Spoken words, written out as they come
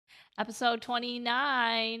Episode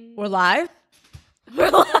 29. We're live?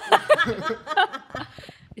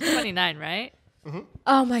 It's 29, right? Mm-hmm.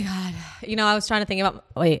 Oh my God. You know, I was trying to think about,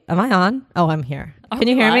 wait, am I on? Oh, I'm here. Can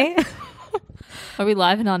you we hear live? me? Are we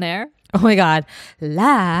live and on air? Oh my God.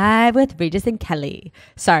 Live with Regis and Kelly.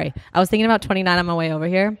 Sorry. I was thinking about 29 on my way over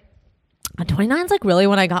here. And 29 is like really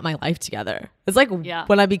when I got my life together. It's like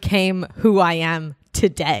when I became who I am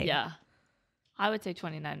today. Yeah. I would say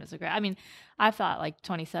 29 was a great, I mean, I thought like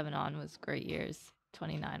 27 on was great years.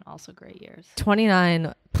 29 also great years.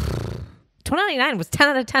 29 was 10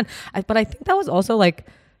 out of 10. But I think that was also like,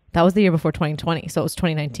 that was the year before 2020. So it was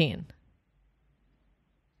 2019.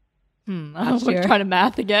 We're trying to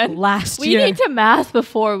math again. We need to math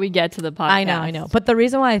before we get to the podcast. I know. But the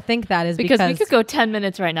reason why I think that is because we could go 10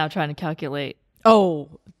 minutes right now trying to calculate. Oh,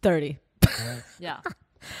 30. Yeah.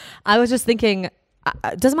 I was just thinking,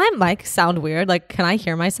 does my mic sound weird? Like, can I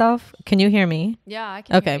hear myself? Can you hear me? Yeah, I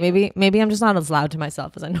can. Okay, maybe I'm just not as loud to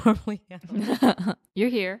myself as I normally am. You're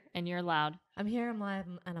here and you're loud. I'm here, I'm live,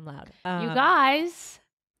 and I'm loud. You guys,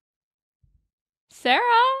 Sarah,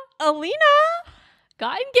 Alina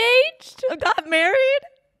got engaged, got married,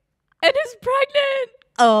 and is pregnant.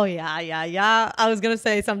 Oh, yeah. I was going to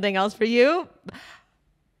say something else for you.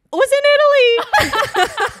 Was in Italy.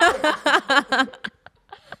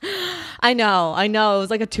 I know. It was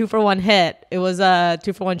like a 2-for-1 hit. It was a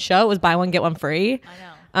 2-for-1 show. It was buy one, get one free.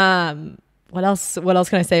 I know. What else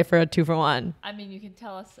can I say for a 2-for-1? I mean, you can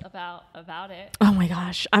tell us about it. Oh my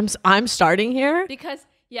gosh. I'm starting here. Because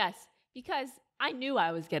I knew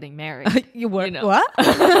I was getting married. You were? You know. What?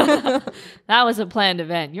 That was a planned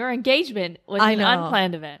event. Your engagement was an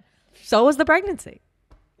unplanned event. So was the pregnancy.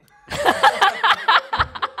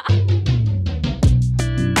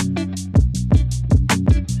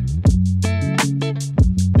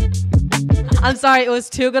 I'm sorry. It was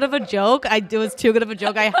too good of a joke. It was too good of a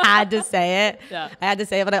joke. I had to say it. Yeah. I had to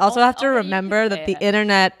say it. But I also have to remember that the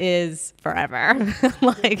internet is forever.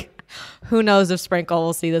 Like, who knows if Sprinkle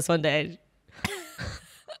will see this one day.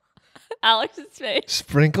 Alex's face.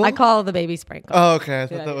 Sprinkle? I call the baby Sprinkle. Oh, okay. I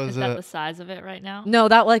thought that was Is that the size of it right now? No,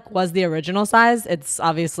 that was the original size. It's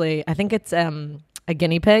obviously, I think it's a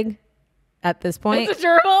guinea pig at this point. It's a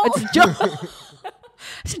gerbil.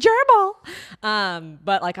 It's a gerbil.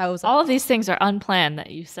 But like I was, all of these things are unplanned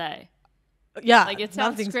that you say. Yeah, like it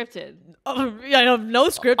sounds scripted. Oh, yeah, no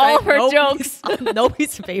script. All of her jokes. No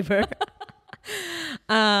piece of paper.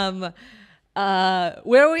 Where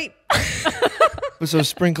are we? So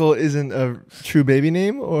Sprinkle isn't a true baby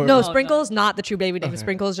name, or no? Sprinkle is not the true baby name. Okay.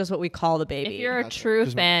 Sprinkle is just what we call the baby. If you're a true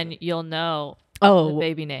fan, you'll know the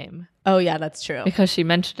baby name. Oh yeah, that's true. Because she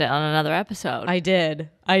mentioned it on another episode. I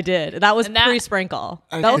did. That was pre-Sprinkle.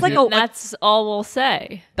 That was like that's all we'll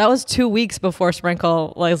say. That was 2 weeks before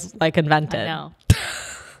Sprinkle was like invented. I know.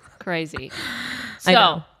 Crazy. I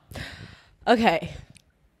know. Okay.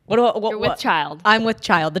 You're with child. I'm with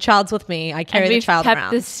child. The child's with me. I carry the child around. We've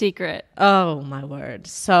kept this secret. Oh my word,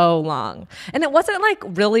 so long, and it wasn't like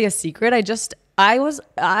really a secret. It's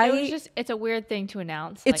a weird thing to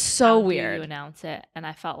announce. It's like, so how weird. Do you announce it, and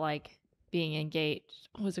I felt like being engaged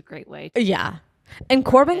was a great way. Yeah, and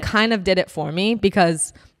Corbin kind of did it for me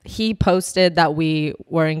because he posted that we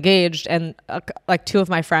were engaged, and like 2 of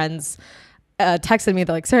my friends texted me.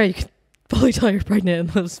 They're like, "Sarah, you can fully tell you're pregnant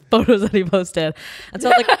in those photos that he posted." And so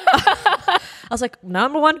I was like, I was like,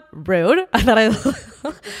 number one, rude. I thought I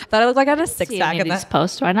looked like I had a 6-pack in that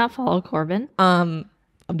post. Why not follow Corbin? I'm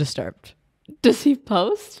disturbed. Does he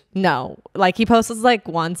post? No, like he posts like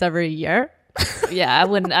once every year. Yeah, I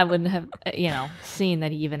wouldn't have seen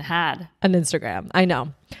that he even had an Instagram. I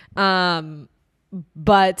know.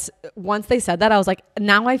 But once they said that, I was like,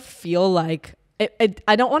 now I feel like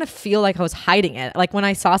I don't want to feel like I was hiding it. Like when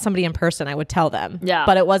I saw somebody in person, I would tell them. Yeah.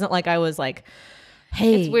 But it wasn't like I was like,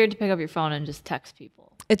 hey. It's weird to pick up your phone and just text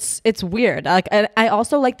people. It's weird. Like I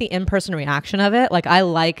also like the in-person reaction of it. Like I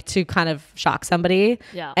like to kind of shock somebody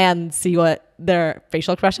and see what their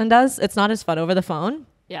facial expression does. It's not as fun over the phone.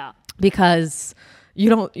 Yeah. Because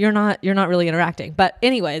you're not really interacting. But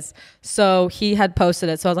anyways, so he had posted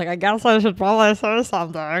it. So I was like, I guess I should probably say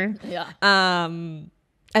something. Yeah. And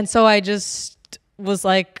so I just was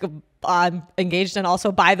like, I'm engaged, and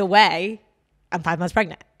also, by the way, I'm 5 months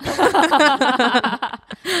pregnant.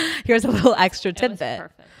 Here's a little extra tidbit.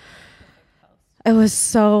 Perfect. It was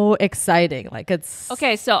so exciting. Like it's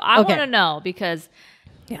okay. So I want to know because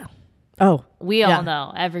we all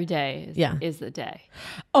know every day is the day.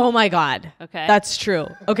 Oh my God. Okay, that's true.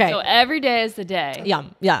 Okay, so every day is the day.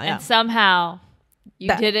 Yeah. And somehow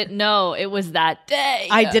you didn't know it was that day.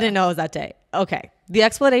 I didn't know it was that day. okay. The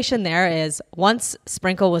explanation there is once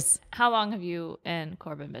Sprinkle was How long have you and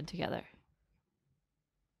Corbin been together?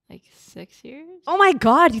 Like 6 years? oh my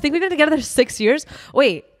God, you think we've been together 6 years?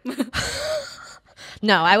 Wait.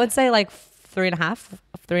 No, I would say like 3.5.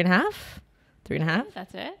 3.5.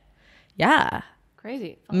 That's it? Yeah.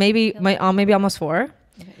 Crazy. Maybe maybe almost 4.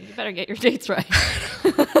 Okay, you better get your dates right.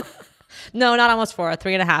 No, not almost 4.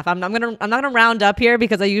 3.5. I'm not gonna round up here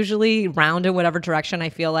because I usually round in whatever direction I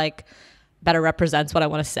feel like better represents what I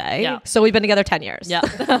want to say. Yeah. So we've been together 10 years. Yeah.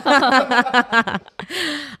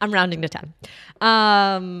 I'm rounding to 10.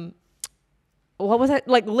 What was it?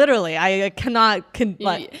 Like literally, I cannot.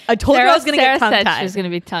 I told you I was going to get tongue said tied. she was going to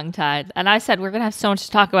be tongue tied, and I said we're going to have so much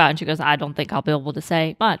to talk about, and she goes, "I don't think I'll be able to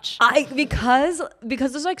say much." Because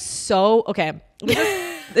there's like so okay.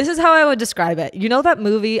 This is how I would describe it. You know that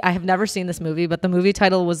movie? I have never seen this movie, but the movie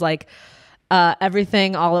title was like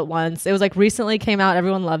Everything All at Once. It was like recently came out.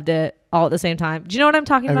 Everyone loved it all at the same time. Do you know what I'm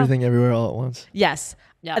talking about? Everything Everywhere All at Once. Yes.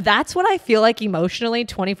 Yeah. That's what I feel like emotionally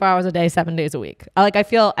 24 hours a day, 7 days a week. I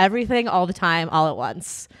feel everything all the time, all at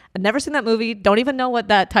once. I've never seen that movie. Don't even know what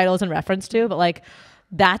that title is in reference to, but like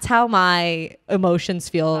that's how my emotions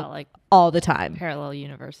feel About, like, all the time. parallel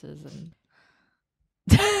universes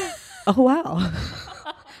and Oh, wow.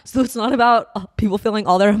 So it's not about people feeling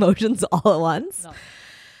all their emotions all at once. No.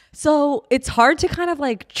 So it's hard to kind of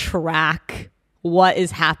like track what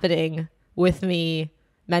is happening with me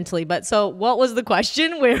mentally. But so what was the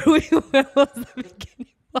question? Where was the beginning?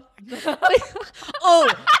 Oh,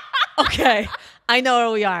 okay. I know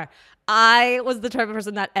where we are. I was the type of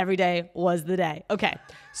person that every day was the day. Okay.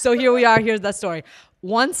 So here we are. Here's the story.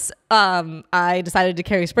 Once I decided to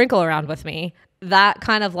carry Sprinkle around with me, that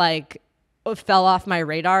kind of like fell off my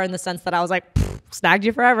radar in the sense that I was like, snagged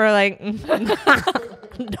you forever. Like, don't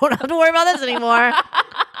have to worry about this anymore.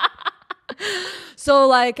 So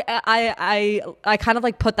like I kind of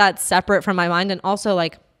like put that separate from my mind. And also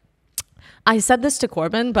like I said this to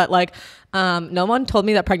Corbin, but like no one told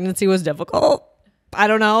me that pregnancy was difficult. I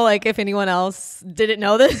don't know like if anyone else didn't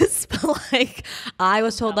know this, but like I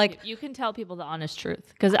was told like you can tell people the honest truth,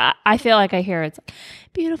 because I feel like I hear it's like,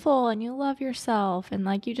 beautiful and you love yourself and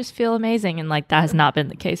like you just feel amazing, and like that has not been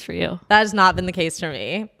the case for you. that has not been the case for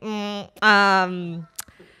me.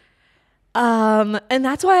 And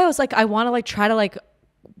that's why I was like, I want to like try to like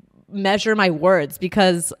measure my words,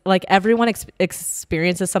 because like everyone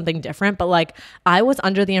experiences something different. But like I was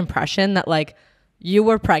under the impression that like you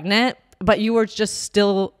were pregnant, but you were just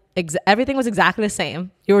still everything was exactly the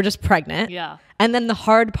same. You were just pregnant. Yeah. And then the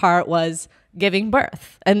hard part was giving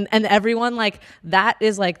birth, and everyone like that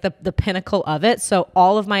is like the pinnacle of it. So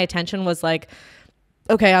all of my attention was like,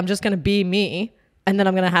 okay, I'm just gonna be me, and then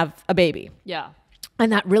I'm gonna have a baby. Yeah.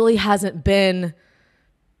 And that really hasn't been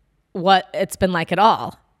what it's been like at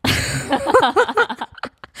all.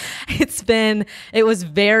 It was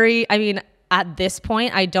very, I mean, at this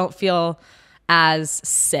point, I don't feel as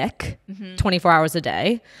sick 24 hours a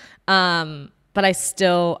day. But I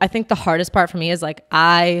think the hardest part for me is like,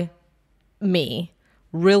 me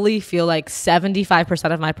really feel like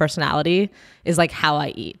 75% of my personality is like how I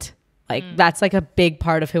eat. Like that's like a big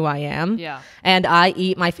part of who I am. Yeah. And I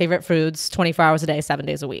eat my favorite foods 24 hours a day, 7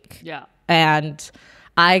 days a week. Yeah. And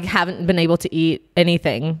I haven't been able to eat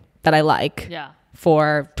anything that I like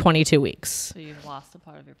for 22 weeks. So you've lost a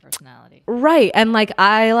part of your personality. Right. And like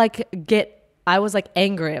I was like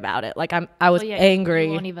angry about it. Like I was angry.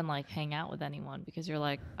 You won't even like hang out with anyone because you're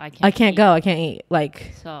like, I can't eat. go. I can't eat.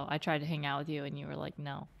 Like, so I tried to hang out with you and you were like,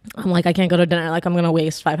 no. I'm like, I can't go to dinner. Like I'm going to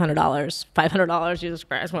waste $500. $500. Jesus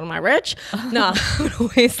Christ. What am I, rich? No, I'm going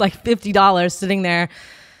to waste like $50 sitting there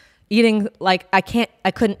eating. Like I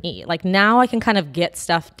couldn't eat. Like now I can kind of get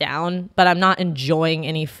stuff down, but I'm not enjoying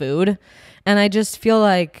any food. And I just feel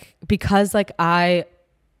like because like I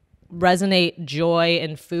resonate joy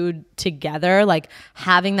and food together, like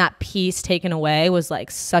having that piece taken away was like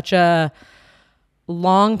such a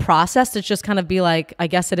long process to just kind of be like, I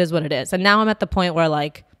guess it is what it is. And now I'm at the point where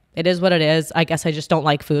like it is what it is. I guess I just don't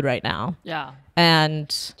like food right now. Yeah. And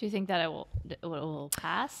do you think that it will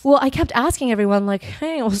pass? Well, I kept asking everyone like,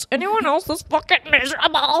 hey, was anyone else this fucking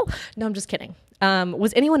miserable? No, I'm just kidding.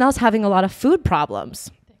 Was anyone else having a lot of food problems?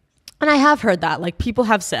 And I have heard that like people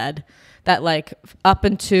have said that like up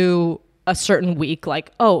into a certain week,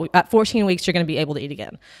 like, oh, at 14 weeks, you're going to be able to eat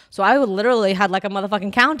again. So I would literally had like a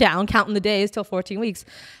motherfucking countdown, counting the days till 14 weeks.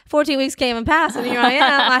 14 weeks came and passed, and here I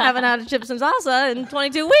am. I haven't had a chips and salsa in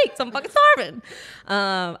 22 weeks. I'm fucking starving.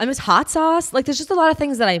 I miss hot sauce. Like, there's just a lot of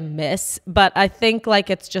things that I miss, but I think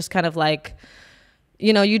like it's just kind of like,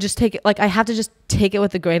 you know, you just take it, like I have to just take it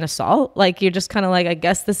with a grain of salt. Like, you're just kind of like, I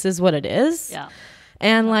guess this is what it is. Yeah.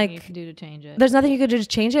 And Nothing you like can do to change it. there's nothing you could do to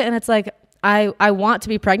change it. And it's like I want to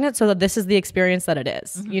be pregnant so that this is the experience that it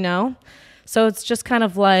is, you know? So it's just kind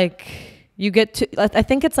of like you get to, I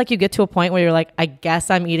think it's like you get to a point where you're like, I guess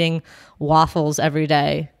I'm eating waffles every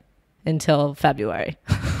day until February.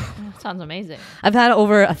 Sounds amazing. I've had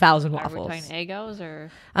over 1,000 Are we waffles. talking Eggos or?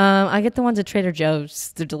 I get the ones at Trader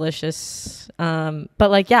Joe's. They're delicious. But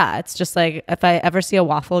like, yeah, it's just like if I ever see a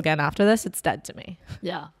waffle again after this, it's dead to me.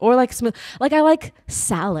 Yeah. Or like smooth. Like I like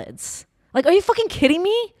salads. Like, are you fucking kidding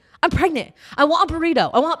me? I'm pregnant. I want a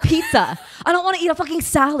burrito. I want pizza. I don't want to eat a fucking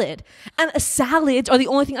salad. And salads are the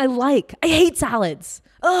only thing I like. I hate salads.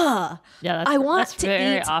 Ugh. Yeah, I want that's to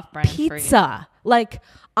very eat off-brand for you. pizza. Like,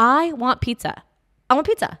 I want pizza. I want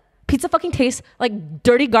pizza. Pizza fucking tastes like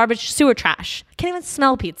dirty garbage sewer trash. I can't even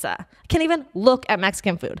smell pizza. I can't even look at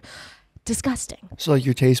Mexican food. Disgusting. So like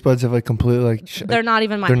your taste buds have like completely like They're not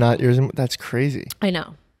even mine. they're not yours. That's crazy. I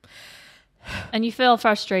know. And you feel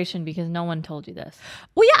frustration because no one told you this.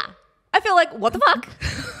 Well, yeah. I feel like, what the fuck?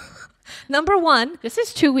 Number one, This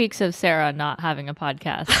is 2 weeks of Sarah not having a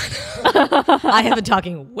podcast. I have been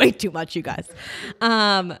talking way too much, you guys.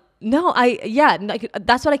 No, like,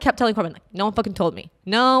 that's what I kept telling Corbin. Like, no one fucking told me.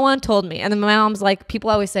 No one told me. And then my mom's like, people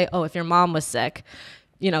always say, oh, if your mom was sick,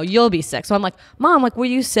 you know, you'll be sick. So I'm like, Mom, like, were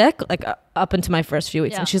you sick? Like up into my first few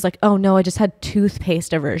weeks. Yeah. And she's like, oh no, I just had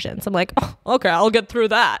toothpaste aversions. I'm like, oh, okay, I'll get through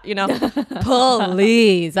that. You know,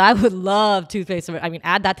 please. I would love toothpaste. I mean,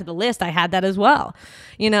 add that to the list. I had that as well.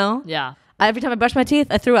 You know, Yeah. every time I brush my teeth,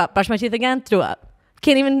 I threw up. Brush my teeth again, threw up.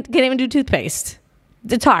 Can't even do toothpaste.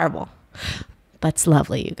 It's horrible. That's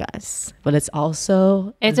lovely, you guys. But it's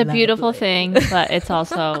also It's a beautiful thing, but it's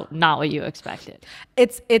also not what you expected.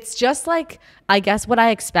 It's just like, I guess what I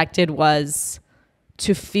expected was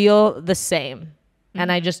to feel the same.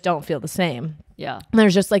 And I just don't feel the same. Yeah. And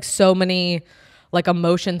there's just like so many like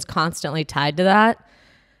emotions constantly tied to that.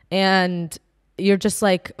 And you're just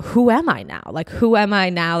like, who am I now? Like, who am I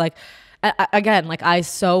now? Like, again, like I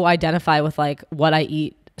so identify with like what I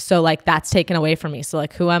eat. So like that's taken away from me. So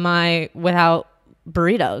like, who am I without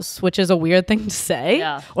burritos, which is a weird thing to say.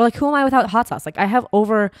 Yeah. Or like, who am I without hot sauce? Like I have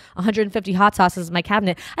over 150 hot sauces in my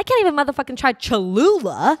cabinet. I can't even motherfucking try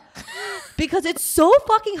Cholula because it's so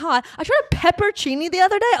fucking hot. I tried a peppercini the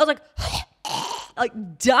other day. I was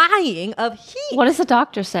like dying of heat. What does the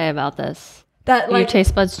doctor say about this? That Your like,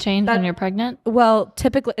 taste buds change when you're pregnant? well,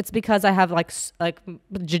 typically it's because I have like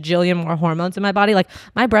jajillion more hormones in my body. Like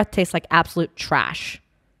my breath tastes like absolute trash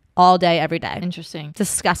all day, every day. Interesting.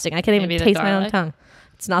 Disgusting. I can't even Maybe the taste my own garlic? tongue.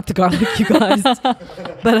 It's not the garlic, you guys.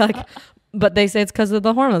 but they say it's because of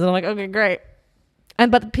the hormones. And I'm like, okay, great.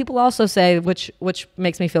 But people also say, which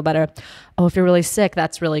makes me feel better, oh, if you're really sick,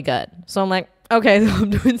 that's really good. So I'm like, okay, I'm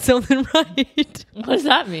doing something right. What does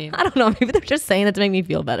that mean? I don't know. Maybe they're just saying it to make me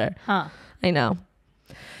feel better. Huh. I know.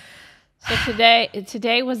 So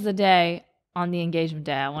today was the day on the engagement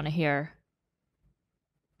day. I want to hear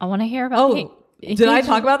about the did I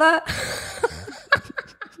talk about that?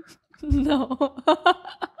 No.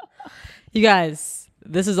 You guys,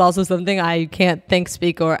 this is also something I can't think,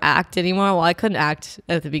 speak, or act anymore. Well, I couldn't act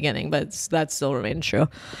at the beginning, but that still remains true.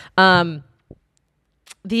 The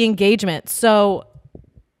engagement. So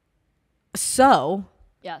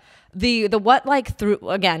Yeah. the what like through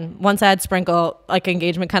again, once I had Sprinkle, like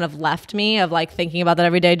engagement kind of left me of like thinking about that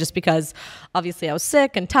every day, just because obviously I was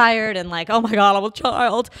sick and tired and like, oh my God, I'm a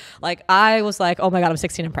child. Like I was like, oh my God, I'm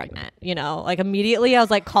 16 and pregnant. You know, like immediately I was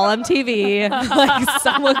like, call MTV, like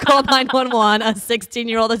someone called 911, a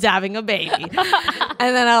 16-year-old is having a baby.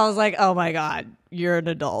 And then I was like, oh my God, you're an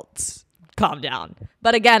adult. Calm down.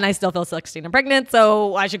 But again, I still feel 16 and pregnant,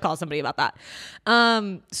 so I should call somebody about that.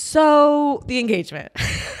 So the engagement.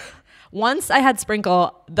 Once I had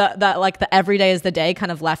Sprinkle, the like the every day is the day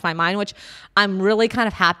kind of left my mind, which I'm really kind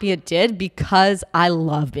of happy it did, because I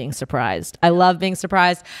love being surprised. I love being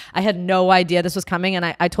surprised. I had no idea this was coming. And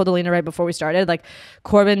I told Alina right before we started, like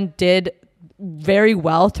Corbin did very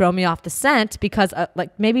well throw me off the scent, because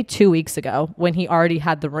like maybe 2 weeks ago when he already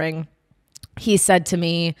had the ring, he said to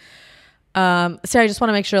me, Sarah, I just want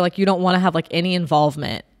to make sure like you don't want to have like any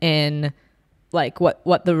involvement in like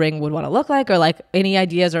what the ring would want to look like, or like any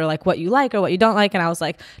ideas, or like what you like or what you don't like. And I was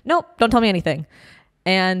like, nope, don't tell me anything.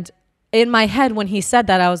 And in my head, when he said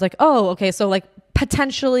that, I was like, oh, okay. So like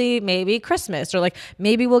potentially maybe Christmas, or like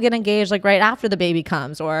maybe we'll get engaged like right after the baby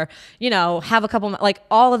comes, or, you know, have a couple, like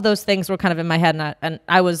all of those things were kind of in my head. And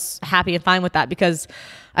I was happy and fine with that, because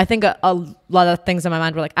I think a lot of things in my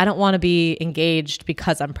mind were like, I don't want to be engaged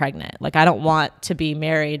because I'm pregnant. Like I don't want to be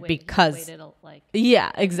married because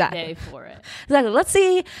yeah, exactly. Day for it. Exactly. Let's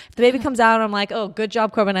see if the baby comes out and I'm like, oh, good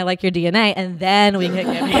job, Corbin. I like your DNA. And then we can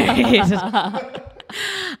get married.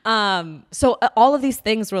 So all of these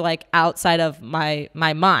things were like outside of my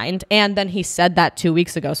mind. And then he said that 2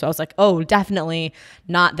 weeks ago. So I was like, oh, definitely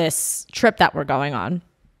not this trip that we're going on.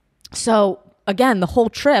 So again, the whole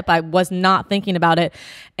trip, I was not thinking about it.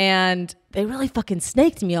 And they really fucking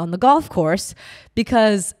snaked me on the golf course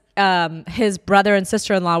because his brother and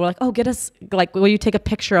sister-in-law were like, oh, get us, like, will you take a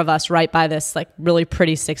picture of us right by this like really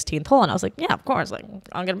pretty 16th hole? And I was like, yeah, of course, like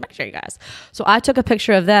I'll get a picture of you guys. So I took a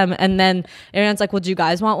picture of them, and then Aaron's like, well, do you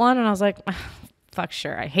guys want one? And I was like, fuck,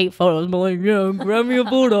 sure, I hate photos, but like, yeah, grab me a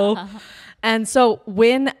photo. And so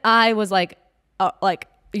when I was like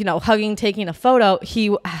you know, hugging, taking a photo,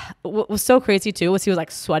 he was so crazy too, he was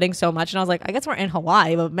like sweating so much. And I was like, I guess we're in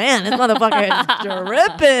Hawaii, but man, this motherfucker is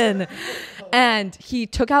dripping. And he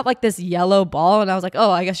took out like this yellow ball, and I was like,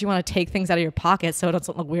 oh, I guess you want to take things out of your pocket so it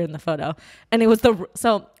doesn't look weird in the photo. And it was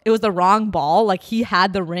the wrong ball. Like he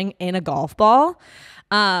had the ring in a golf ball.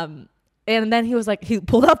 And then he was like, he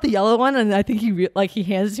pulled out the yellow one, and I think he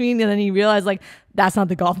hands it to me, and then he realized like that's not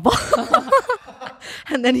the golf ball.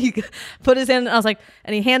 And then he put his hand, and I was like,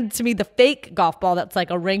 and he handed to me the fake golf ball that's like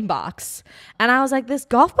a ring box. And I was like, this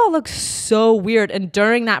golf ball looks so weird. And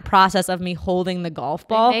during that process of me holding the golf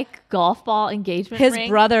ball, fake golf ball engagement his ring?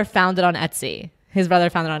 brother found it on Etsy. So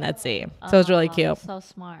it was really cute. So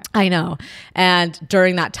smart. I know. And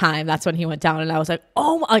during that time, that's when he went down, and I was like,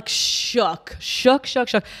 oh, like shook.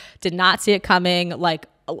 Did not see it coming. Like,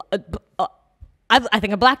 I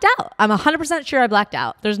think I blacked out. I'm 100% sure I blacked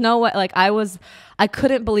out. There's no way. Like I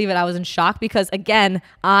couldn't believe it. I was in shock because again,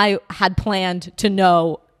 I had planned to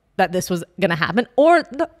know that this was going to happen, or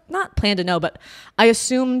not planned to know, but I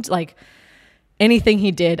assumed like anything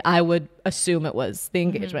he did, I would assume it was the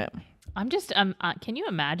engagement. I'm just, can you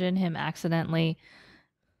imagine him accidentally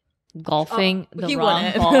golfing the wrong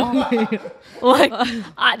wouldn't. ball?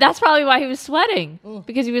 Like, that's probably why he was sweating,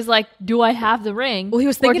 because he was like, do I have the ring? Well, he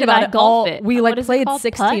was thinking about it golf all. it? We What like is it played called?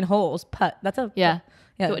 16 Putt? holes. Putt. That's a Yeah.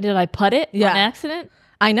 Yeah. Did I putt it on accident?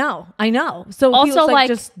 I know. So Also, he was like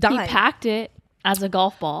just he dying. packed it as a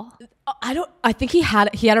golf ball. I think he had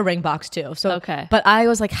a ring box too. So Okay. But I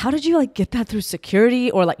was like, how did you like get that through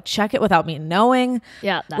security or like check it without me knowing?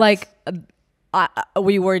 Yeah. Like,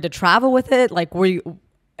 were you worried to travel with it? Like, were you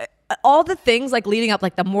all the things like leading up,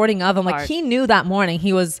 like the morning of? I'm like, he knew that morning.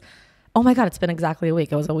 He was, oh my God, it's been exactly a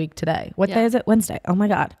week. It was a week today. What day is it? Wednesday. Oh my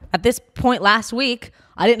God. At this point last week,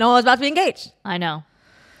 I didn't know I was about to be engaged. I know.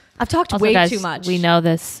 I've talked Also, way guys, too much. We know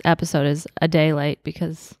this episode is a day late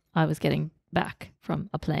because I was getting back from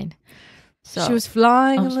a plane. So she was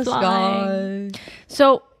flying I in was the flying. sky.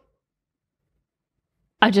 So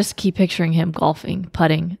I just keep picturing him golfing,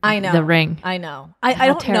 putting the ring. I know. I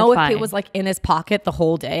don't know if terrifying. it was like in his pocket the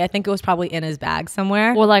whole day. I think it was probably in his bag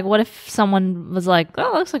somewhere. Or like, what if someone was like,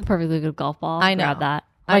 "Oh, it looks like a perfectly good golf ball." I know. Grab that.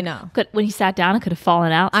 I Like, know. when he sat down, it could have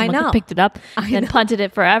fallen out. Someone could have picked it up and then punted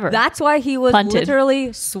it forever. That's why he was Punted.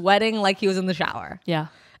 literally sweating like he was in the shower. Yeah.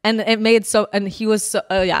 And it made and he was so,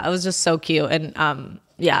 it was just so cute. And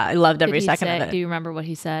I loved every second of it. Do you remember what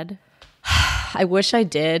he said? I wish I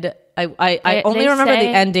did. I only remember the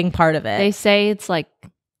ending part of it. They say it's like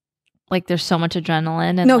there's so much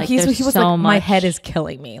adrenaline. And no, like, he was so like, much. my head is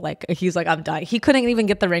killing me. Like he's like, I'm dying. He couldn't even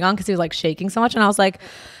get the ring on because he was like shaking so much. And I was like,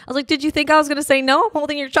 did you think I was gonna say no? I'm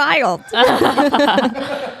holding your child.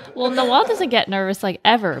 Well, Noel doesn't get nervous like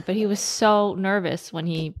ever, but he was so nervous when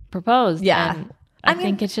he proposed. Yeah. And I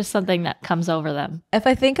think it's just something that comes over them. If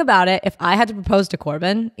I think about it, if I had to propose to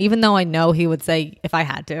Corbin, even though I know he would say, if I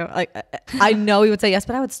had to, like, I know he would say yes,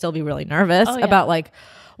 but I would still be really nervous about like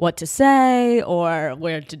what to say or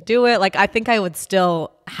where to do it. Like, I think I would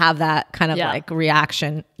still have that kind of like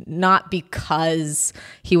reaction, not because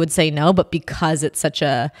he would say no, but because it's such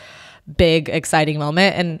a big, exciting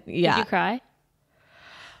moment. And Did you cry?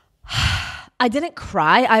 I didn't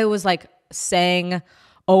cry. I was like saying,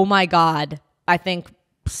 oh my God, I think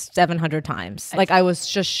 700 times. Like I was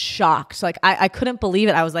just shocked. Like I couldn't believe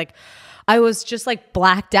it. I was just like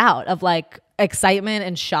blacked out of like excitement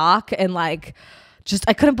and shock and like just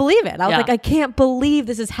I couldn't believe it. I was like, I can't believe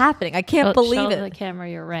this is happening. I can't believe it. Show the camera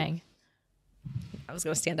your ring. I was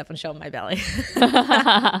gonna stand up and show my belly.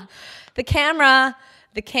 The camera.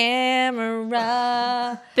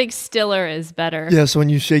 Think stiller is better. Yeah, so when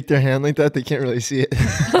you shake their hand like that, they can't really see it.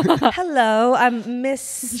 Hello, I'm Miss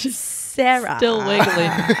Sarah. Still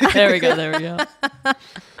wiggling. There we go.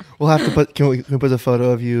 We'll have to put. Can we put a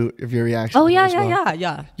photo of your reaction? Oh as well?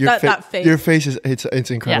 yeah. That face. Your face is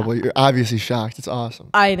it's incredible. Yeah. You're obviously shocked. It's awesome.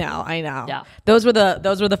 I know. Yeah. Those were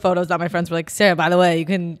the photos that my friends were like, Sarah, by the way, you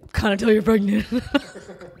can kind of tell you're pregnant.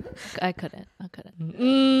 I couldn't.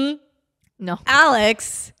 No.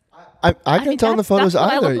 Alex. I couldn't tell in the photos that's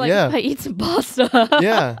what I either. look like Yeah. if I eat some pasta.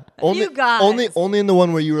 Yeah. Only, You guys. only in the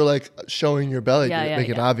one where you were like showing your belly Yeah, to yeah, make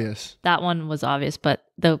it yeah. obvious. That one was obvious, but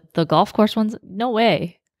the golf course ones, no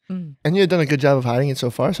way. And you had done a good job of hiding it so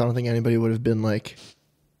far, so I don't think anybody would have been like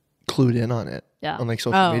clued in on it. Yeah. On like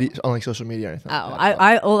social media, or anything. Oh, like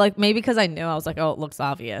that. like maybe because I knew, I was like, oh, it looks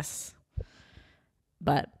obvious.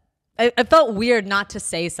 But it felt weird not to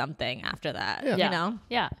say something after that. Yeah. You know?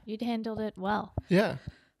 Yeah, you'd handled it well. Yeah.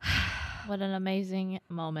 What an amazing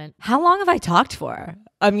moment. How long have I talked for?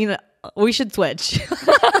 I mean, we should switch.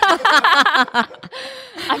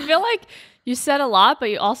 I feel like you said a lot, but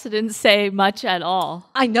you also didn't say much at all.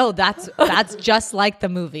 I know that's just like the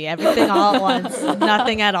movie. Everything all at once,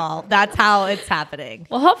 nothing at all. That's how it's happening.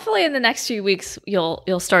 Well, hopefully in the next few weeks you'll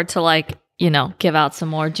start to like, give out some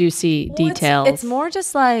more juicy details. It's more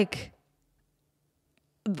just like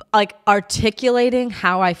articulating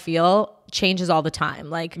how I feel changes all the time.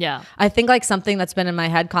 Like, Yeah. I think like something that's been in my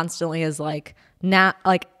head constantly is like, now,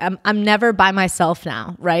 like I'm never by myself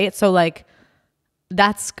now, right? So like,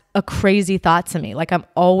 that's a crazy thought to me. Like, I'm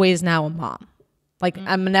always now a mom. Like,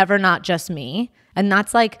 I'm never not just me. And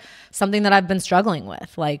that's like something that I've been struggling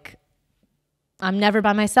with. Like, I'm never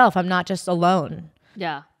by myself. I'm not just alone.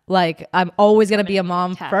 Yeah. Like, I'm always going to be a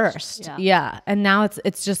mom attached. first. Yeah. Yeah. And now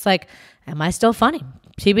it's just like, am I still funny?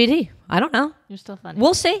 TBD. I don't know. You're still funny.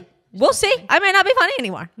 We'll see. We'll see. I might not be funny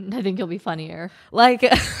anymore. I think you'll be funnier. Like,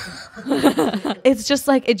 it's just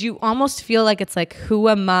like, you almost feel like it's like, who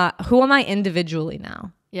am I individually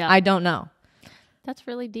now? Yeah. I don't know. That's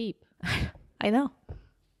really deep. I know.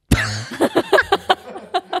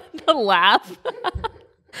 The laugh.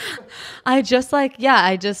 I just like,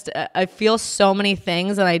 yeah, I feel so many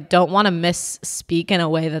things and I don't want to misspeak in a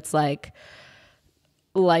way that's like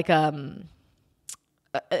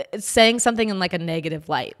saying something in like a negative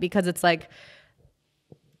light, because it's like,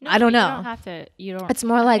 I don't know. You don't have to. You don't. It's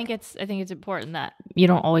more like, I think it's important that you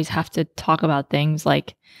don't always have to talk about things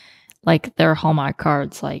like they're Hallmark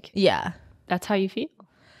cards. Like, yeah. that's how you feel.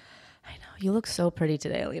 I know. You look so pretty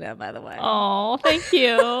today, Alina, by the way. Oh, thank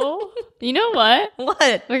you. You know what?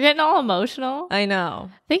 What? We're getting all emotional. I know.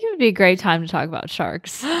 I think it would be a great time to talk about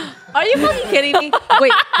sharks. Are you fucking kidding me?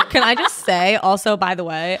 Wait, can I just say also, by the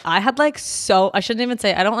way, I had like I shouldn't even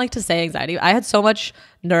say, I don't like to say anxiety. I had so much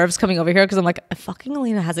nerves coming over here because I'm like, fucking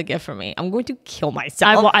Alina has a gift for me. I'm going to kill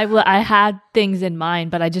myself. I had things in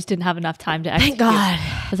mind, but I just didn't have enough time to execute. Thank God.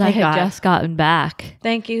 Because I had just gotten back.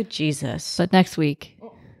 Thank you, Jesus. But next week.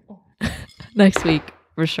 Next week,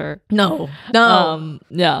 for sure. No.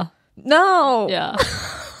 Yeah. No. Yeah.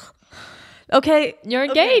 Okay. You're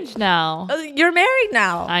engaged now. You're married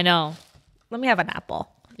now. I know. Let me have an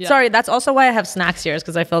apple. Yeah. Sorry, that's also why I have snacks here, is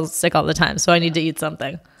because I feel sick all the time. So I need to eat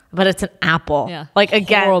something. But it's an apple. Yeah. Like,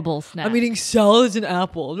 again. Horrible snack. I'm eating salads and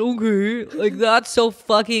apples. Okay. Like, that's so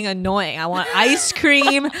fucking annoying. I want ice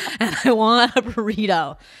cream and I want a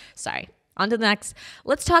burrito. Sorry. On to the next.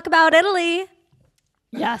 Let's talk about Italy.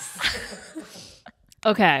 Yes.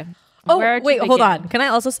 Okay. Oh, Where to wait, hold begin? on. Can I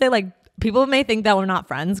also say, like, people may think that we're not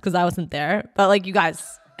friends because I wasn't there. But, like, you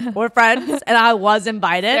guys, we're friends and I was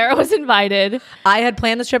invited. Sarah was invited. I had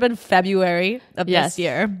planned this trip in February of Yes. this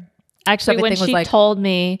year. Actually, when everything was she like- told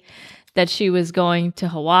me that she was going to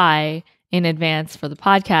Hawaii in advance for the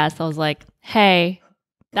podcast, I was like, hey,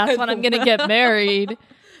 that's when I'm going to get married.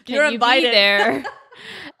 Can You're you invited. be there?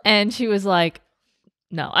 And she was like,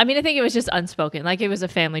 no. I mean, I think it was just unspoken. Like, it was a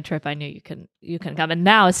family trip. I knew you couldn't come. And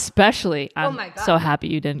now, especially, I'm my God. so happy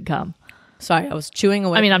you didn't come. Sorry, I was chewing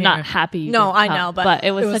away. I mean, from I'm here. not happy you No, didn't I come, know, but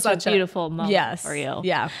it was such a beautiful moment yes, for you.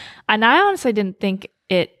 Yeah. And I honestly didn't think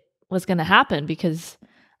it was going to happen, because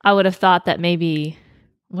I would have thought that maybe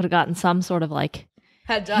would have gotten some sort of like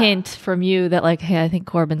Heads up. hint from you that like, hey, I think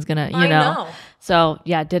Corbin's gonna, you I know. So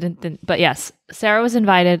yeah, didn't. But yes, Sarah was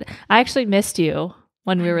invited. I actually missed you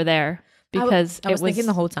when we were there because I was thinking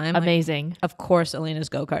the whole time, like, amazing. of course, Alina's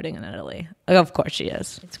go-karting in Italy. Like, of course she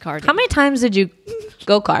is. It's card. How many times did you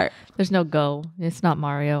go-kart? There's no go. It's not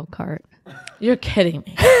Mario Kart. You're kidding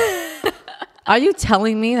me. Are you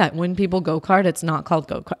telling me that when people go-kart, it's not called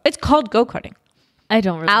go-kart? It's called go-karting. I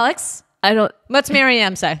don't really. Alex, I don't. what's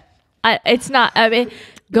Marianne say? It's not. I mean,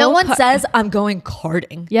 No one go-kart- says I'm going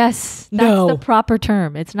karting. Yes, that's No. the proper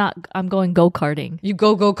term. It's not. I'm going go karting. You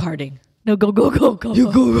go-karting. No, go.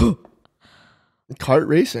 You go. Kart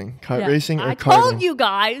racing. Kart racing or I karting. told you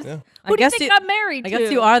guys. Yeah. Who do you think I'm married I to?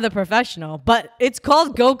 guess you are the professional, but it's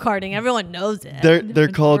called go-karting. Everyone knows it. They're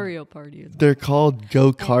called Mario Party. they're called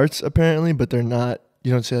go karts apparently, but they're not.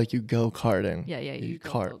 You don't say like you go karting. Yeah, You you go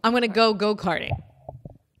kart. I'm gonna go-karting.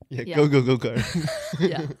 Yeah. Go kart.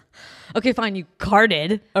 Yeah. Okay, fine. You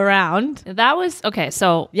carted around. That was okay.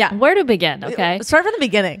 So Yeah. where to begin? Okay. Start from the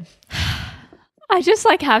beginning. I just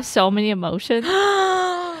like have so many emotions.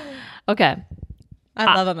 Okay.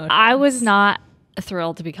 I love emotions. I was not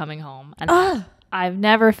thrilled to be coming home. And I've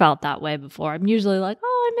never felt that way before. I'm usually like,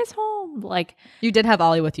 oh, I miss home. Like, You did have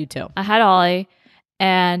Ollie with you too. I had Ollie,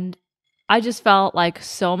 and I just felt like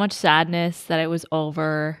so much sadness that it was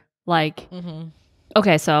over. Like,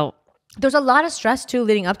 okay, so There's a lot of stress too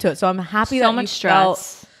leading up to it. So I'm happy so that much you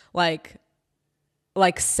stress. felt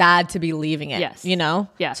like sad to be leaving it. Yes. You know?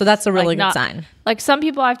 Yes. So that's a really Like, good not- sign. Like some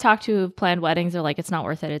people I've talked to who've planned weddings are like, it's not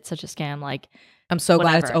worth it. It's such a scam. Like, I'm so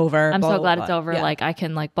glad it's whatever. over. I'm blah, so blah, glad blah. it's over. Yeah. Like I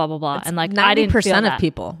can like blah blah blah. It's and like I didn't feel 90% that. of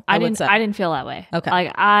people. I would didn't. say. I didn't feel that way. Okay.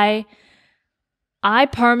 Like I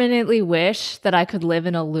permanently wish that I could live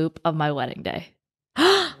in a loop of my wedding day.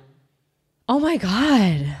 Oh my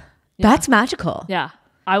God. That's magical. Yeah.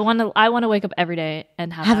 I want to wake up every day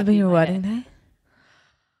and have Have that it been be your my wedding day. day?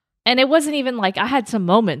 And it wasn't even like I had some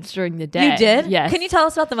moments during the day. You did? Yes. Can you tell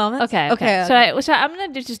us about the moments? Okay. Okay. So I'm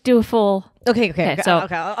gonna just do a full. Okay. so-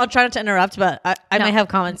 Okay. I'll try not to interrupt, but I No. might have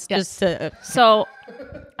comments Yeah. just to. So,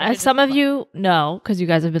 as some of you know, because you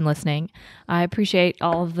guys have been listening, I appreciate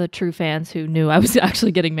all of the true fans who knew I was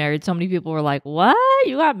actually getting married. So many people were like, "What?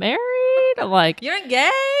 You got married?" I'm like, You're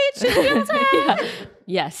engaged? yeah.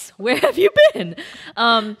 Yes. Where have you been?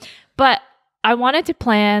 But I wanted to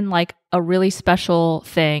plan like a really special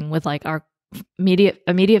thing with like our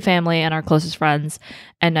immediate family and our closest friends,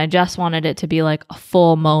 and I just wanted it to be like a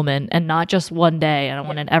full moment and not just one day. And I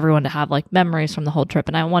wanted everyone to have like memories from the whole trip,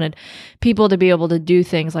 and I wanted people to be able to do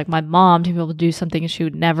things like my mom to be able to do something she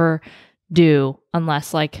would never do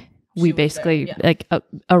unless like we basically like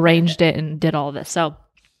arranged it and did all of this. So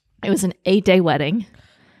it was an 8-day wedding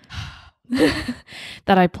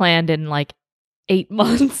that I planned in like 8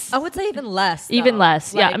 months. I would say even less. Even though.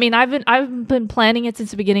 less. Yeah. Like- I mean, I've been planning it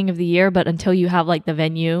since the beginning of the year, but until you have like the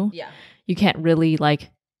venue, you can't really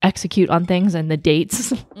like execute on things and the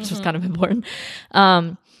dates, which is kind of important.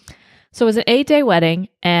 So it was an 8-day wedding,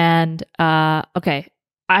 and okay,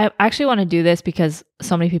 I actually want to do this because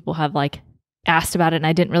so many people have like asked about it, and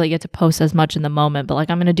I didn't really get to post as much in the moment, but like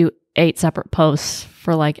I'm gonna do 8 separate posts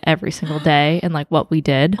for like every single day and like what we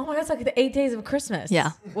did. Oh my God, it's like the 8 days of Christmas.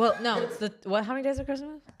 Yeah. Well, no, it's the what? How many days of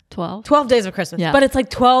Christmas? 12. 12 days of Christmas. Yeah. But it's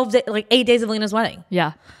like 8 days of Lena's wedding.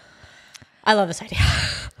 Yeah. I love this idea.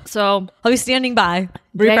 So I'll be standing by,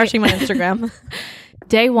 refreshing my Instagram.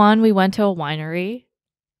 day 1, we went to a winery.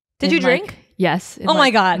 Did you in, drink? like- yes. in, Oh my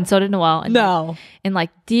like- God. And so did Noelle. And No. in like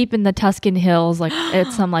deep in the Tuscan hills, like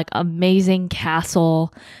it's some like amazing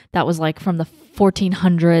castle that was like from the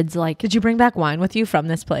 1400s. Like Did you bring back wine with you from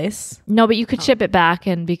this place? no, but you could ship it back,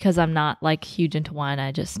 and because I'm not like huge into wine,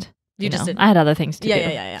 I just You just know, didn't- I had other things to do.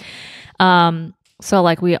 Yeah. So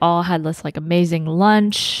like we all had this like amazing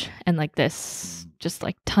lunch and like this just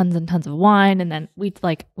like tons and tons of wine, and then we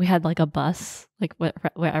had like a bus like where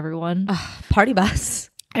everyone Party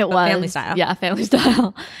bus. it was family style. Yeah, family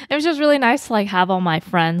style. It was just really nice to like have all my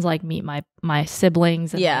friends like meet my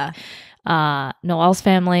siblings and Yeah. Noelle's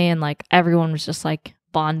family, and like everyone was just like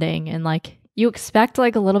bonding, and like you expect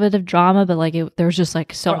like a little bit of drama, but like there was just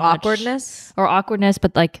like so Or much awkwardness.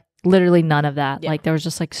 but like literally none of that. Yeah. Like there was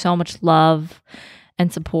just like so much love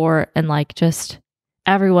and support, and like just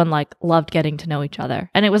everyone like loved getting to know each other.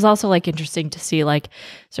 And it was also like interesting to see like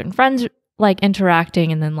certain friends like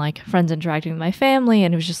interacting, and then like friends interacting with my family,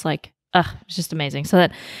 and it was just like it was just amazing. So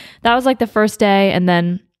that was like the first day, and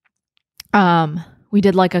then we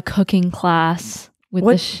did like a cooking class with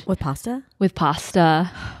With pasta? with pasta.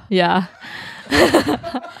 Yeah.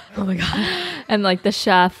 Oh my God. And like the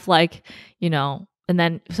chef, like, you know, and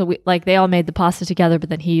then so we like they all made the pasta together, but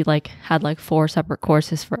then he like had like 4 separate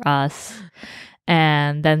courses for us.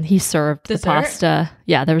 And then he served Dessert? the pasta.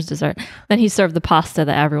 Yeah, there was dessert. Then he served the pasta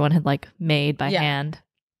that everyone had like made by Yeah. hand.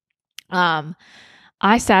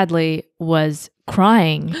 I sadly was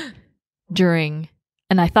crying during,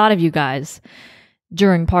 and I thought of you guys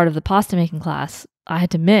during part of the pasta making class. I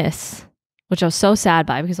had to miss, which I was so sad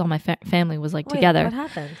by because all my family was like Wait, together. What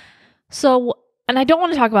happened? So, and I don't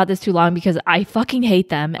want to talk about this too long because I fucking hate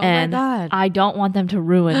them, Oh my and God. I don't want them to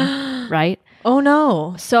ruin, right? Oh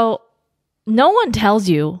no. So, no one tells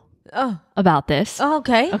you Oh. about this. Oh,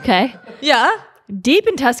 okay. Okay. Yeah. Deep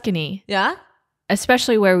in Tuscany, Yeah.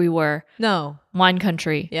 especially where we were, No. wine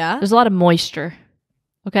country, Yeah. there's a lot of moisture.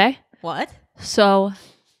 Okay. What? So,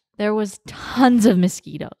 there was tons of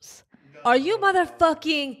mosquitoes. Are you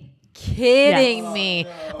motherfucking kidding Yes. me? I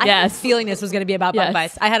had a Yes. feeling this was going to be about bug Yes.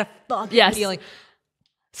 bites. I had a fucking Yes. feeling.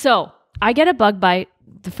 So, I get a bug bite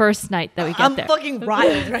the first night that we get there. I'm fucking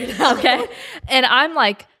riled right now. Okay. And I'm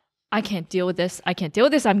like, I can't deal with this. I can't deal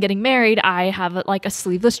with this. I'm getting married. I have like a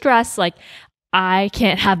sleeveless dress. Like I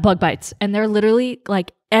can't have bug bites. And they're literally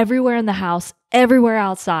like everywhere in the house, everywhere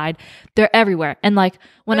outside. They're everywhere. And like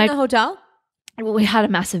when in the hotel? We had a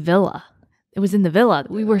massive villa. It was in the villa.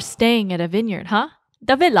 We were staying at a vineyard, huh?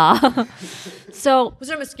 The villa. So was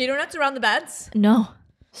there mosquito nets around the beds? no.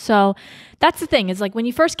 So that's the thing is like when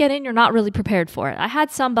you first get in, you're not really prepared for it. I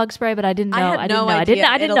had some bug spray, but I didn't know. I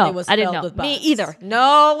didn't know. Me either.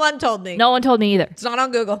 No one told me. No one told me either. It's not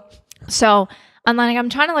on Google. So I'm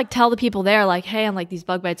trying to like tell the people there like, hey, I'm like, these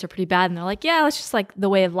bug bites are pretty bad. And they're like, yeah, it's just like the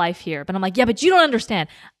way of life here. But I'm like, yeah, but you don't understand.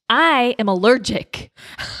 I am allergic.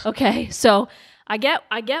 Okay. So I get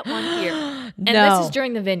one here. And this is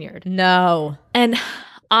during the vineyard. No. And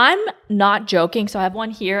I'm not joking. So I have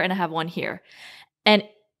one here and I have one here. And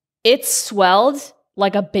it swelled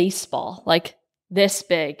like a baseball, like this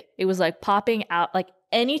big. It was like popping out. Like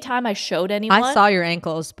anytime I showed anyone. I saw your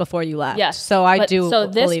ankles before you left. Yes. So I do. So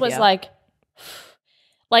this was like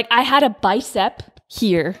I had a bicep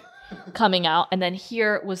here coming out and then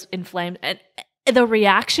here was inflamed. And the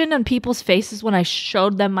reaction on people's faces when I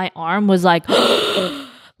showed them my arm was like,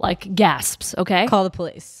 like gasps. Okay. Call the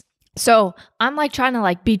police. So I'm like trying to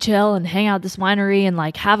like be chill and hang out at this winery and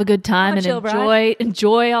like have a good time and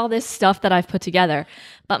enjoy all this stuff that I've put together.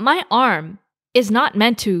 But my arm is not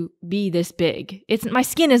meant to be this big. My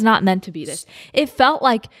skin is not meant to be this. It felt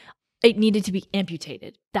like it needed to be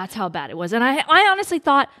amputated. That's how bad it was. And I honestly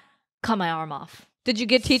thought, cut my arm off. Did you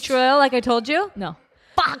get tea tree oil like I told you? No.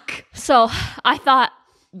 Fuck. So I thought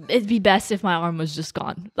it'd be best if my arm was just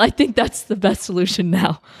gone. I think that's the best solution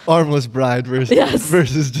now. Armless bride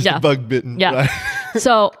versus just bug bitten. Yeah. Bride.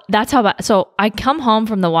 So that's how bad. So I come home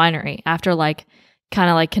from the winery after like kind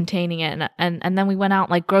of like containing it. And then we went out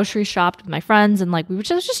like grocery shopped with my friends and like we were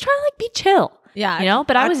just trying to like be chill. Yeah. You know,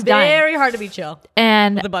 but I was dying. Very hard to be chill.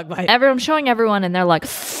 And with a bug bite. I'm showing everyone and they're like,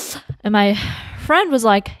 and my friend was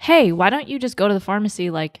like, hey, why don't you just go to the pharmacy?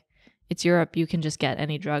 Like, it's Europe. You can just get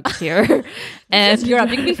any drugs here. And it's Europe.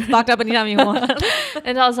 You can be fucked up anytime you want.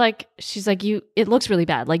 And I was like, she's like, it looks really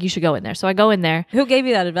bad. Like, you should go in there. So I go in there. Who gave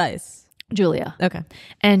you that advice? Julia. Okay.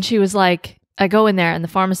 And she was like, I go in there and the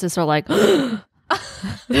pharmacists are like, they're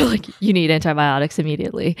like, you need antibiotics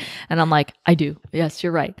immediately. And I'm like, I do. Yes,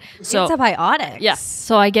 you're right. So antibiotics. Yeah.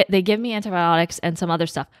 So they give me antibiotics and some other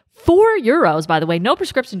stuff. €4, by the way. No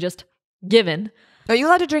prescription, just given. Are you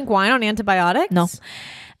allowed to drink wine on antibiotics? No.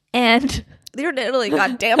 And you're in Italy,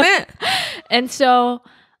 god damn it. And so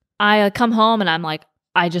I come home and I'm like,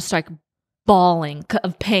 I just like bawling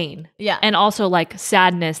of pain. Yeah. And also like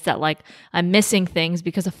sadness that like I'm missing things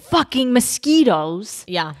because of fucking mosquitoes.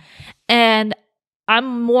 Yeah. And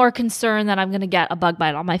I'm more concerned that I'm going to get a bug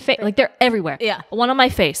bite on my face. Like they're everywhere. Yeah. One on my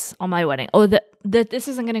face on my wedding. Oh, this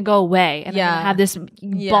isn't going to go away. And I'm going to have this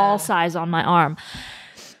ball size on my arm.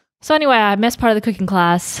 So anyway, I missed part of the cooking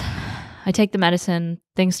class. I take the medicine.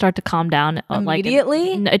 Things start to calm down.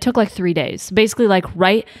 Immediately? Like it took like 3 days. Basically like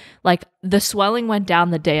the swelling went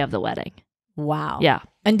down the day of the wedding. Wow. Yeah.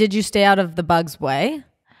 And did you stay out of the bug's way?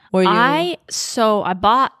 I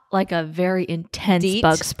bought like a very intense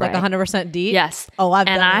bug spray. Like 100% DEET? Yes. Oh, I've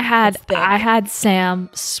done it. I had Sam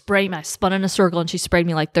spray me. I spun in a circle and she sprayed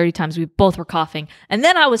me like 30 times. We both were coughing. And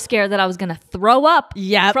then I was scared that I was going to throw up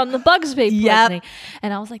from the bug spray poisoning.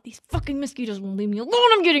 And I was like, these fucking mosquitoes won't leave me alone.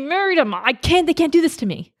 I'm getting married. They can't do this to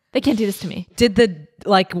me. They can't do this to me. Did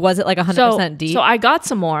was it like 100% DEET? So I got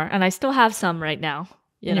some more and I still have some right now.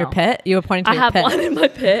 In your pit? You were pointing to your pit. I have one in my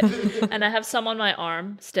pit and I have some on my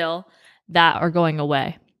arm still that are going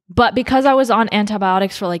away. But because I was on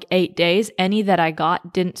antibiotics for like 8 days, any that I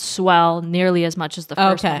got didn't swell nearly as much as the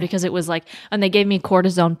first one because it was like, and they gave me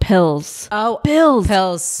cortisone pills. Oh,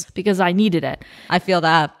 pills. Because I needed it. I feel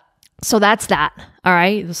that. So that's that. All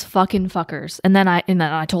right. Those fucking fuckers. And then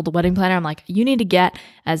I told the wedding planner, I'm like, you need to get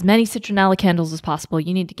as many citronella candles as possible.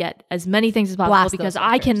 You need to get as many things as possible because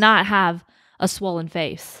I cannot have a swollen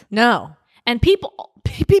face. No. And people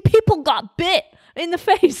got bit in the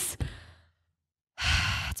face.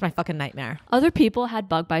 It's my fucking nightmare. Other people had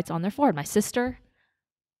bug bites on their forehead. My sister,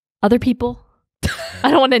 other people.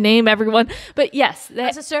 I don't want to name everyone, but yes.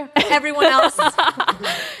 My sister, everyone else.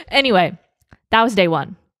 Anyway, that was day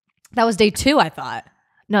 1. That was day 2, I thought.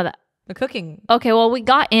 No, the cooking. Okay, well, we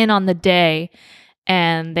got in on the day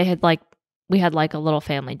and we had like a little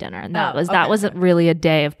family dinner, and that wasn't really a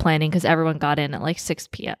day of planning because everyone got in at like 6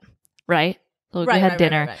 p.m. Right? So we had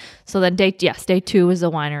dinner. Right. So then day 2 was the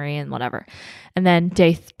winery and whatever, and then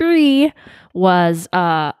day 3 was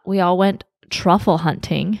we all went truffle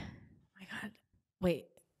hunting. Oh my god! Wait,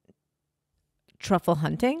 truffle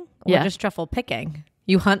hunting or Yeah. just truffle picking?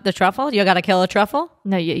 You hunt the truffle? You got to kill a truffle?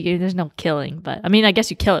 No, there's no killing, but I mean, I guess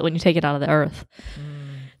you kill it when you take it out of the earth.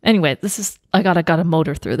 Anyway, I got a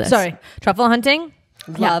motor through this. Sorry, truffle hunting.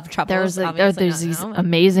 Yeah. Love truffles. There's these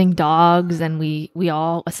amazing dogs, and we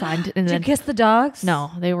all assigned. And Did then you kiss the dogs? no,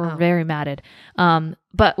 they were very matted.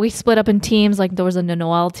 But we split up in teams. Like there was a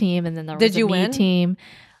Noel team, and then there was Did you me win? team.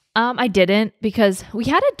 I didn't because we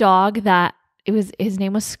had a dog that his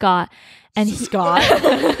name was Scott, and Scott.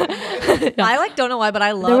 I don't know why, but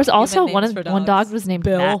I love. there was also human names for one dogs. dog was named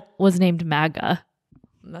Bill. was named Maga.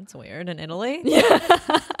 That's weird. In Italy,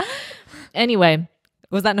 Anyway,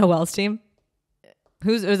 was that Noel's team?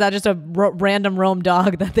 Was that just a random Rome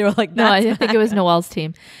dog that they were like? no, I think it was Noel's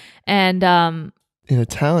team, and In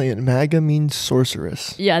Italian, maga means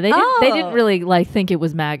sorceress. yeah, they didn't really think it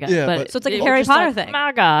was Maga. Yeah, but so it's like a it Harry was just Potter like, thing.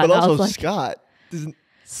 Maga, But and I also was like, Scott.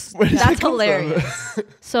 Where did That's that come from? hilarious.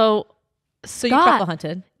 so So you Scott- truffle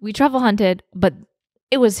hunted? we truffle hunted, but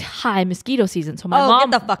it was high mosquito season. So my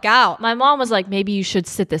Get the fuck out! my mom was like, maybe you should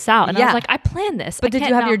sit this out. And I Yeah. was like, I planned this. But I did can't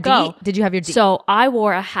you have not your go. D? Did you have your D? So I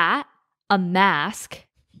wore a hat, a mask.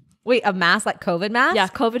 Wait, a mask like COVID mask? Yeah,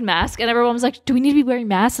 COVID mask. And everyone was like, do we need to be wearing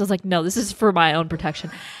masks? I was like, no, this is for my own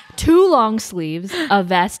protection. 2 long sleeves, a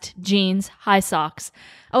vest, jeans, high socks.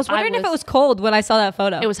 I was wondering if it was cold when I saw that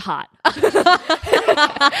photo. It was hot.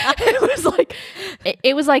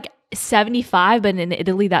 it was like 75, but in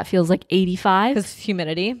Italy that feels like 85. because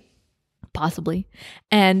humidity. Possibly.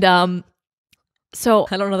 And so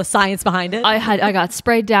I don't know the science behind it. I got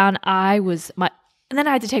sprayed down. And then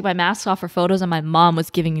I had to take my mask off for photos, and my mom was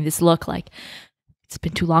giving me this look like, it's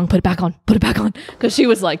been too long, put it back on, because she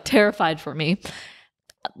was like terrified for me.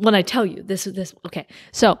 When I tell you this, okay.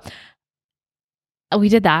 So we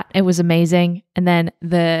did that. It was amazing. And then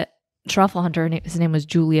the truffle hunter, his name was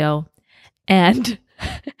Giulio, and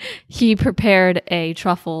he prepared a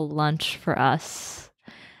truffle lunch for us.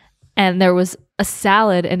 And there was a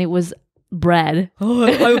salad, and it was bread. You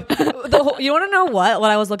want to know what? When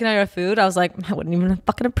I was looking at your food, I was like, I wouldn't even have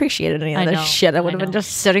fucking appreciated any of this shit. I would have been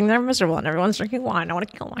just sitting there miserable, and everyone's drinking wine. I want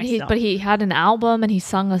to kill myself. But he had an album, and he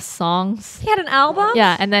sung us songs. He had an album?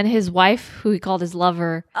 Yeah, and then his wife, who he called his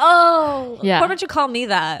lover. Oh, Yeah. Why don't you call me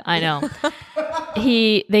that? I know.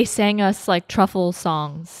 They sang us like truffle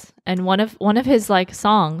songs, and one of his like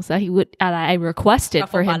songs that I requested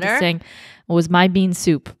Truffle for him butter? to sing was "My Bean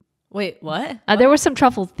Soup." Wait, what? There were some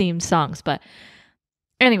truffle themed songs, but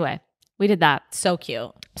anyway, we did that. So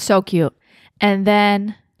cute. So cute. And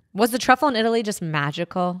then Was the truffle in Italy just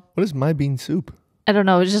magical? What is my bean soup? I don't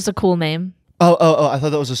know, it was just a cool name. Oh! I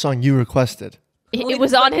thought that was a song you requested. It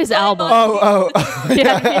was on his album. Oh! He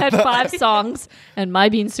had 5 songs, and "My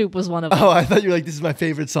Bean Soup" was one of them. Oh, I thought you were like, this is my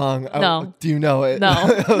favorite song. No. Do you know it? No.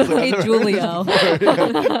 I was like, Hey, Julio.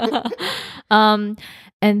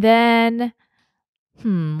 And then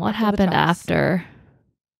what happened after?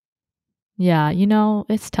 Yeah,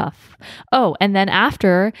 it's tough. Oh, and then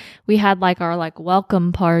after we had like our like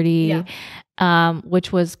welcome party,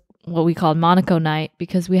 which was what we called Monaco night,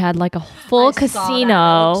 because we had like a full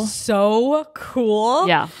casino. So cool.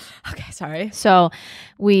 Yeah. Okay, sorry. So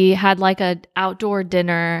we had like a outdoor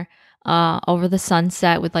dinner over the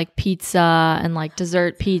sunset with like pizza and like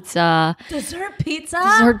dessert pizza. Dessert pizza?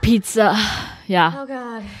 Dessert pizza. Yeah. Oh,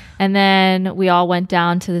 God. And then we all went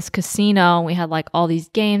down to this casino, and we had like all these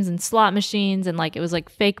games and slot machines, and like it was like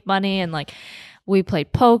fake money, and like we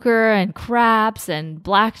played poker and craps and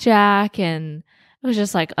blackjack, and it was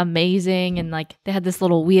just like amazing. And like they had this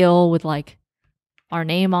little wheel with like our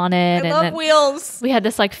name on it. I and love then wheels. we had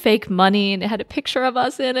this like fake money, and it had a picture of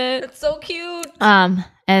us in it. It's so cute.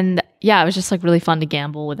 And yeah, it was just like really fun to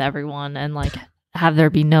gamble with everyone and like have there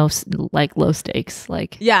be no like low stakes.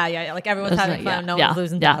 Like Yeah. Like everyone's It was having like- fun. No yeah, one's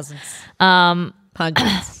losing yeah. thousands.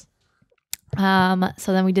 Hundreds.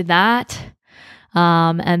 So then we did that.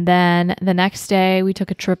 And then the next day we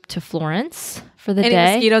took a trip to Florence for the Any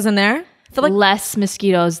day. mosquitoes in there? I feel like Less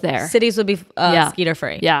mosquitoes there. cities would be Yeah. mosquito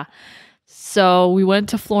free. Yeah. So we went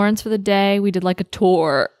to Florence for the day. We did like a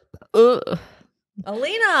tour. Ugh.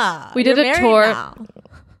 Alina, We did you're a married tour. now.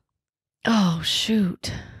 Oh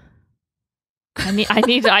shoot. I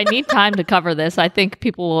need time to cover this. I think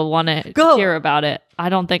people will want to Go. hear about it. I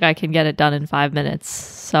don't think I can get it done in 5 minutes.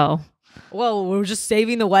 So, Whoa, we're just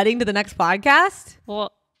saving the wedding to the next podcast?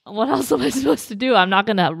 well, what else am I supposed to do? I'm not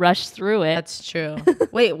going to rush through it. That's true.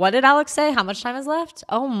 Wait, what did Alex say? How much time is left?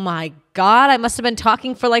 Oh my God, I must have been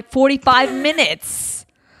talking for like 45 minutes.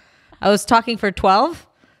 I was talking for 12,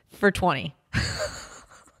 for 20.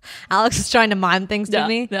 Alex is trying to mime things to Yeah,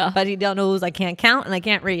 me, yeah. but he knows I can't count and I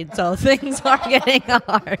can't read, so things are getting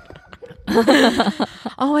hard.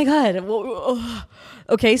 Oh my God.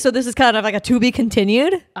 Okay, so this is kind of like a to be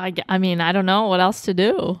continued. I mean, I don't know what else to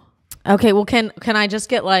do. Okay, well, can I just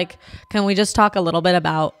get like, can we just talk a little bit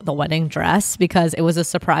about the wedding dress? Because it was a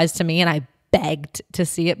surprise to me and I begged to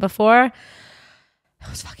see it before. It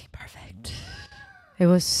was fucking perfect. It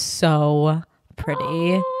was so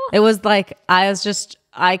pretty. It was like, I was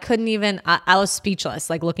speechless,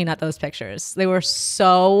 like looking at those pictures. They were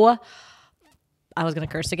so, I was going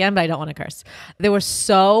to curse again, but I don't want to curse. They were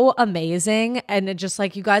so amazing. And it just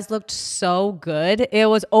like, you guys looked so good. It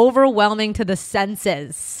was overwhelming to the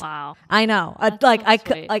senses. Wow. I know.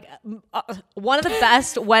 One of the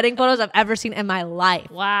best wedding photos I've ever seen in my life.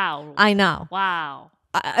 Wow. I know. Wow.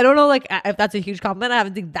 I don't know, like, if that's a huge compliment. I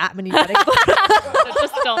haven't seen that many wedding photos.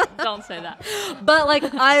 Just don't say that. But like,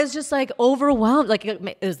 I was just like overwhelmed. Like,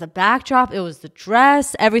 it was the backdrop, it was the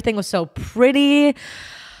dress, everything was so pretty.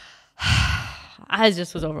 I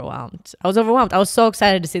just was overwhelmed. I was so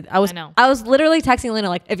excited to see. I was literally texting Lena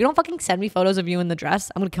like, if you don't fucking send me photos of you in the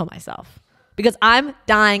dress, I'm gonna kill myself because I'm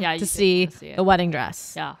dying to see the wedding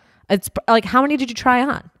dress. Yeah. It's like, how many did you try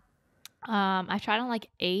on? I tried on like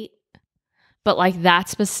 8, but like that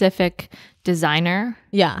specific designer.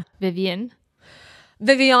 Yeah. Vivian.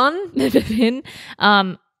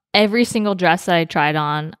 Every single dress that I tried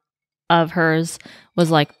on of hers was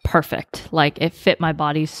like perfect. Like it fit my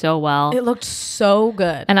body so well. It looked so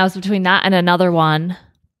good. And I was between that and another one.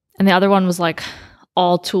 And the other one was like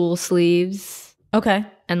all tulle sleeves. Okay.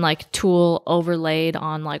 And like tulle overlaid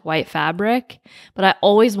on like white fabric. But I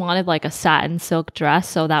always wanted like a satin silk dress.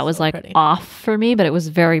 So that was like pretty. Off for me, but it was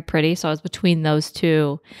very pretty. So I was between those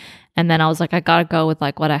two. And then I was like, I gotta go with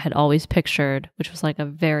like what I had always pictured, which was like a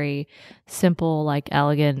very simple, like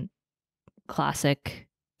elegant, classic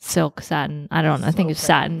silk satin. I don't know. I think it's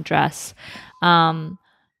satin dress. So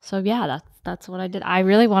yeah, that's what I did. I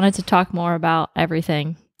really wanted to talk more about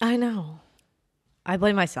everything. I know. I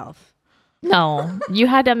blame myself. No, you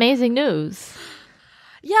had amazing news.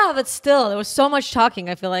 Yeah, but still, there was so much talking.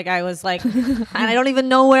 I feel like I was like, and I don't even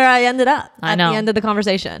know where I ended up at the end of the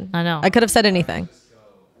conversation. I know. I could have said anything.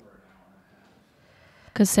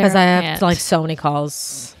 Because I have like so many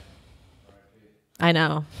calls. I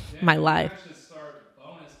know. Yeah, my life.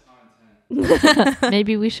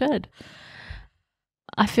 Maybe we should.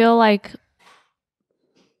 I feel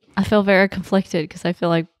very conflicted because I feel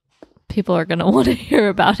like people are going to want to hear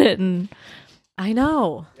about it. And I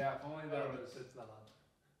know. Yeah,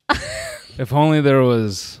 if only there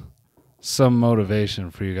was some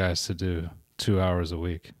motivation for you guys to do 2 hours a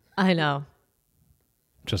week. I know.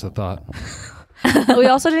 Just a thought. We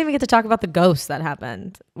also didn't even get to talk about the ghost that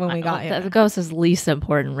happened when we got here. The ghost is least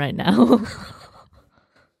important right now.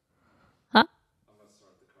 Huh?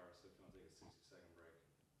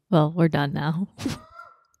 Well, we're done now.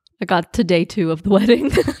 I got to day 2 of the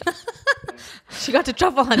wedding. She got to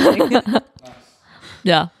truffle hunting.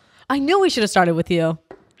 Yeah. I knew we should have started with you.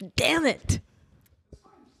 Damn it.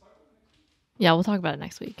 Yeah, we'll talk about it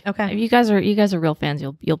next week. Okay. If you guys are real fans,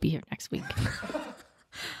 you'll be here next week.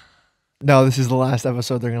 No, this is the last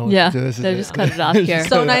episode they're going to listen to. This they just cut it off here.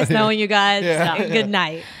 So nice knowing you guys. Yeah. Good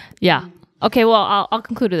night. Yeah. Okay, well, I'll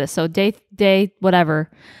conclude with this. So day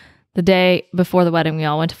whatever, the day before the wedding, we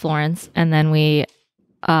all went to Florence, and then we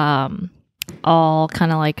all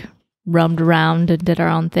kind of like roamed around and did our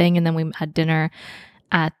own thing, and then we had dinner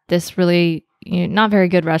at this really not very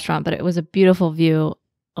good restaurant, but it was a beautiful view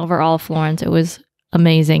over all of Florence. It was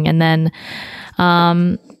amazing. And then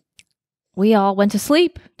we all went to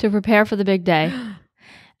sleep to prepare for the big day.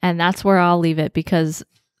 And that's where I'll leave it because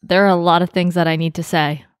there are a lot of things that I need to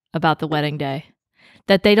say about the wedding day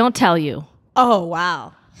that they don't tell you. Oh,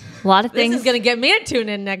 wow. A lot of things. This is going to get me to tune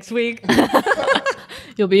in next week.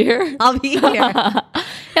 You'll be here? I'll be here.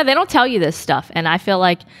 Yeah, they don't tell you this stuff. And I feel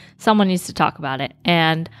like someone needs to talk about it.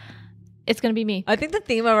 And it's going to be me. I think the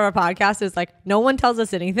theme of our podcast is like, no one tells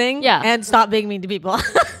us anything. Yeah. And stop being mean to people.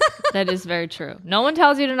 That is very true. No one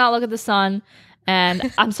tells you to not look at the sun.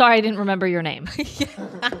 And I'm sorry I didn't remember your name.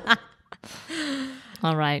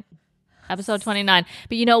 All right. Episode 29.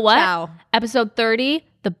 But you know what? Ciao. Episode 30,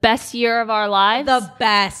 the best year of our lives. The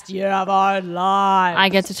best year of our lives. I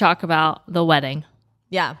get to talk about the wedding.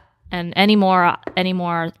 Yeah. And any more things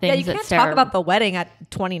Yeah, you that can't Sarah... talk about the wedding at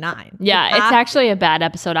 29. Yeah, it's actually a bad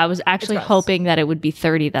episode. I was actually hoping that it would be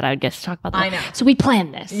 30 that I would get to talk about that. I know. So we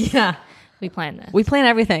planned this. Yeah. We planned this. We plan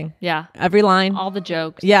everything. Yeah. Every line. All the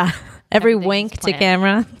jokes. Yeah. Every Everything wink is to planned.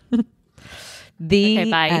 camera. The Okay,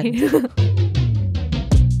 bye. end.